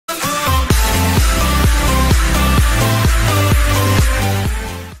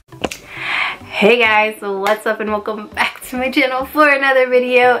Hey guys, what's up and welcome back to my channel for another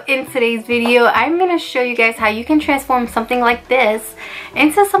video. In today's video, I'm going to show you guys how you can transform something like this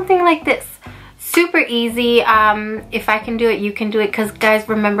into something like this. Super easy. If I can do it, you can do it, because guys,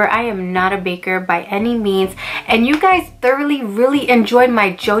 remember, I am not a baker by any means, and you guys thoroughly really enjoyed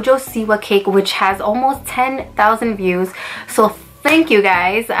my JoJo Siwa cake, which has almost 10,000 views. So thank you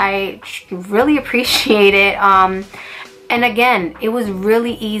guys, I really appreciate it. And again, it was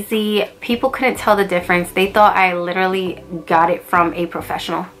really easy. People couldn't tell the difference. They thought I literally got it from a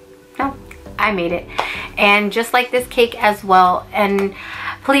professional. No, I made it. And just like this cake as well. And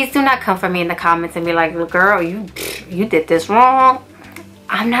please do not come for me in the comments and be like, girl, you did this wrong.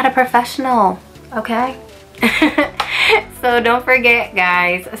 I'm not a professional, okay? So don't forget,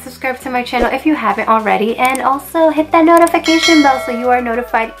 guys, subscribe to my channel if you haven't already, and also hit that notification bell so you are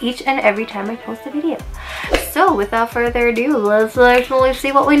notified each and every time I post a video. So without further ado, let's actually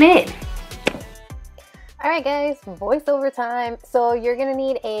see what we need. Alright guys, voiceover time. So you're gonna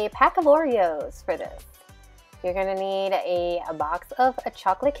need a pack of Oreos for this. You're gonna need a box of a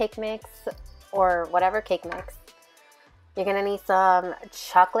chocolate cake mix, or whatever cake mix. You're gonna need some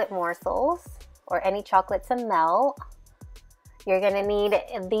chocolate morsels, or any chocolate to melt. You're gonna need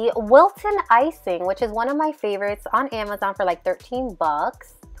the Wilton icing, which is one of my favorites on Amazon for like 13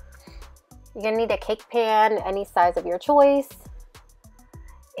 bucks. You're gonna need a cake pan, any size of your choice,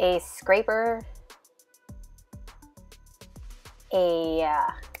 a scraper, a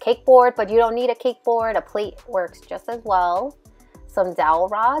cake board, but you don't need a cake board, a plate works just as well, some dowel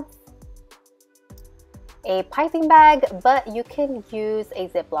rods, a piping bag, but you can use a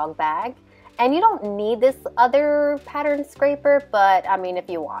Ziploc bag. And you don't need this other pattern scraper, but I mean, if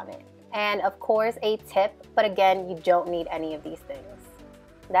you want it. And of course, a tip, but again, you don't need any of these things.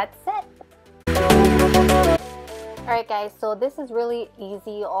 That's it. Alright guys, so this is really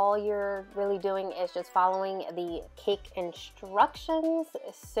easy. All you're really doing is just following the cake instructions.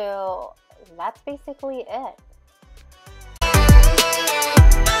 So that's basically it.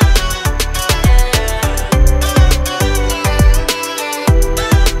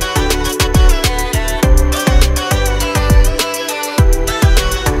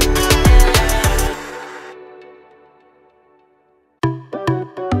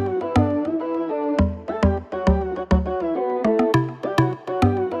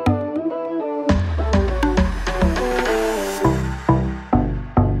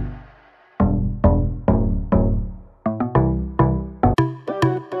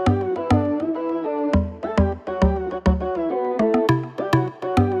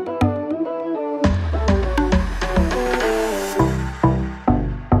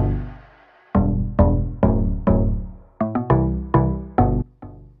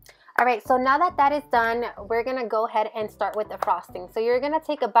 Alright, so now that that is done, we're going to go ahead and start with the frosting. So you're going to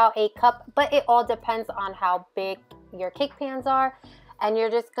take about a cup, but it all depends on how big your cake pans are. And you're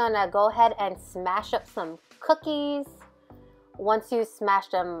just going to go ahead and smash up some cookies. Once you smash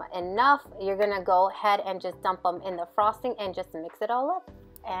them enough, you're going to go ahead and just dump them in the frosting and just mix it all up.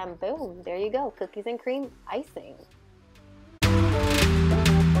 And boom, there you go, cookies and cream icing.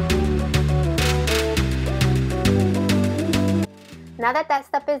 Now that that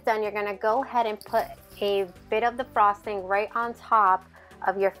step is done, you're going to go ahead and put a bit of the frosting right on top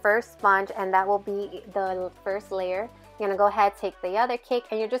of your first sponge, and that will be the first layer. You're going to go ahead, take the other cake,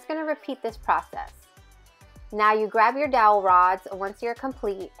 and you're just going to repeat this process. Now you grab your dowel rods once you're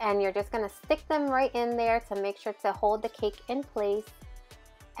complete, and you're just going to stick them right in there to make sure to hold the cake in place.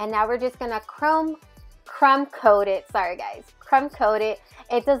 And now we're just going to crumb coat it. Sorry guys, crumb coat it.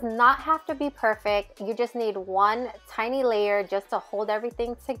 It does not have to be perfect. You just need one tiny layer just to hold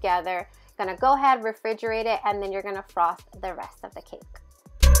everything together. Gonna go ahead, refrigerate it, and then you're gonna frost the rest of the cake.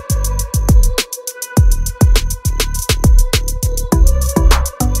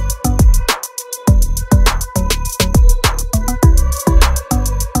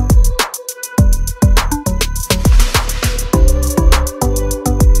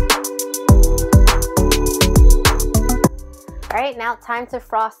 Alright, now time to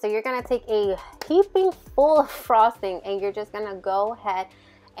frost. So you're going to take a heaping full of frosting and you're just going to go ahead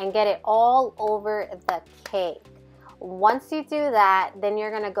and get it all over the cake. Once you do that, then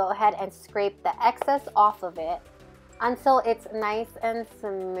you're going to go ahead and scrape the excess off of it until it's nice and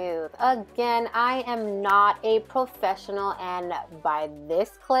smooth. Again, I am not a professional, and by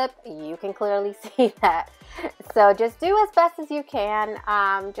this clip, you can clearly see that. So just do as best as you can.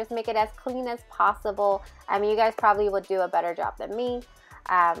 Just make it as clean as possible. I mean, you guys probably would do a better job than me,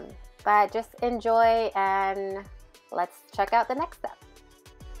 but just enjoy, and let's check out the next step.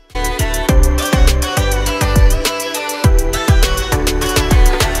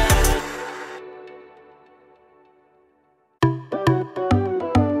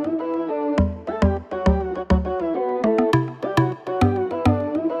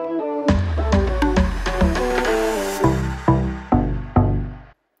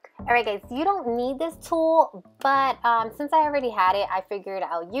 Alright guys, you don't need this tool, but since I already had it, I figured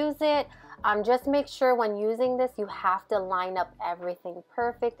I'll use it. Just make sure when using this, you have to line up everything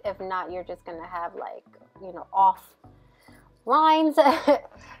perfect. If not, you're just gonna have like, you know, off lines.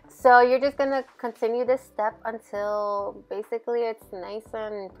 So you're just gonna continue this step until basically it's nice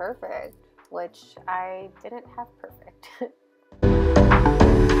and perfect, which I didn't have perfect.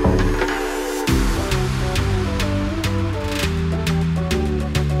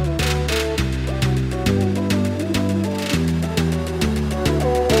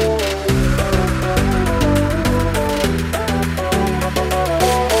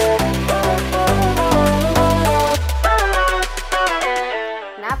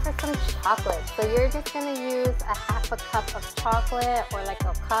 So you're just going to use a half a cup of chocolate or like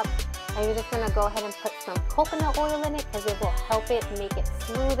a cup, and you're just going to go ahead and put some coconut oil in it because it will help it make it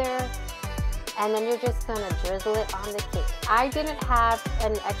smoother. And then you're just going to drizzle it on the cake. I didn't have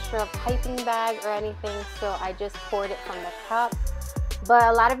an extra piping bag or anything, so I just poured it from the cup. But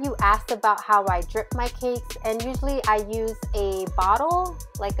a lot of you asked about how I drip my cakes, and usually I use a bottle,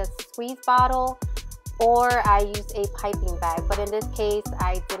 like a squeeze bottle, or I use a piping bag, but in this case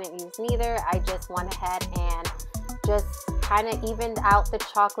I didn't use neither. I just went ahead and just kind of evened out the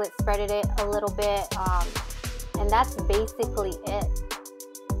chocolate, spreaded it a little bit, and that's basically it.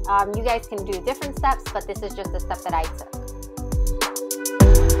 You guys can do different steps, but this is just the step that I took.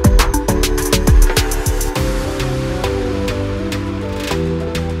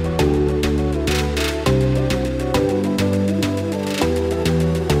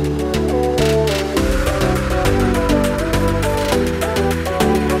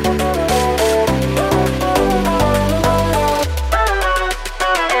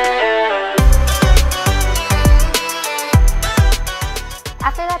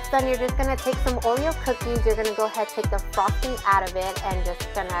 Then you're just gonna take some Oreo cookies. You're gonna go ahead, take the frosting out of it, and just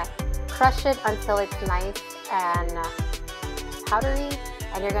gonna crush it until it's nice and powdery.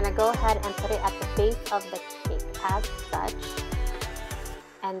 And you're gonna go ahead and put it at the base of the cake as such.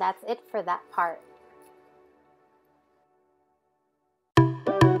 And that's it for that part.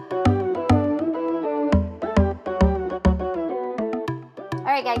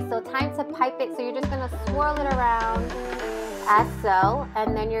 Alright guys, so time to pipe it. So you're just gonna swirl it around as so,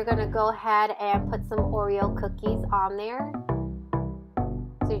 and then you're gonna go ahead and put some Oreo cookies on there.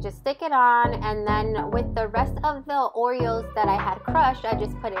 So you just stick it on, and then with the rest of the Oreos that I had crushed, I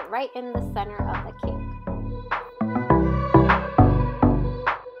just put it right in the center of the cake.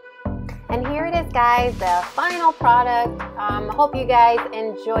 And here it is guys, the final product. Hope you guys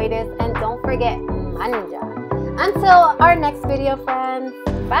enjoy this, and don't forget manja. Until our next video friends,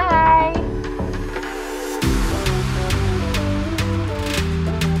 bye!